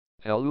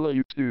Hello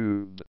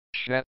YouTube,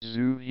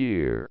 Shatzu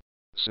here.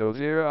 So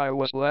there I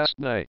was last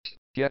night,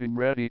 getting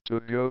ready to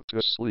go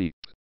to sleep,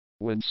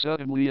 when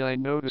suddenly I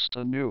noticed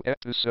a new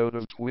episode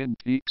of Twin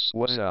Peaks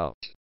was out.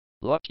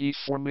 Lucky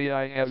for me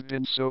I have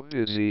been so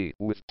busy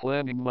with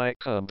planning my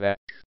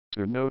comeback,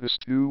 to notice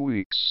 2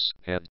 weeks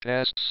had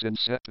passed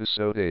since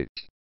episode 8.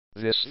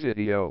 This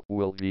video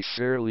will be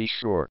fairly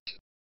short.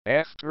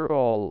 After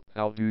all,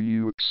 how do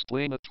you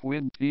explain a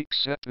Twin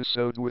Peaks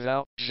episode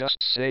without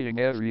just saying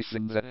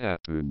everything that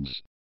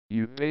happens?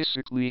 You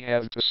basically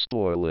have to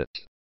spoil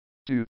it.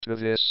 Due to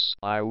this,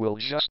 I will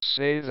just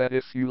say that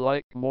if you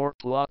like more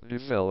plot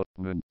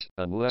development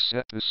and less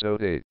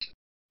episode 8,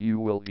 you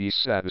will be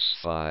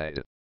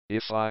satisfied.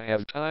 If I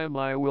have time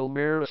I will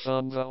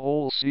marathon the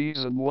whole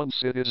season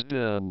once it is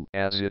done,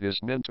 as it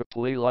is meant to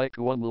play like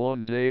one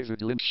long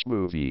David Lynch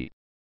movie.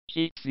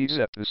 Keep these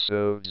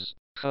episodes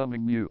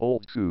coming, you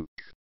old kook.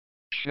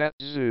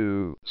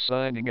 Shatzu,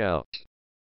 signing out.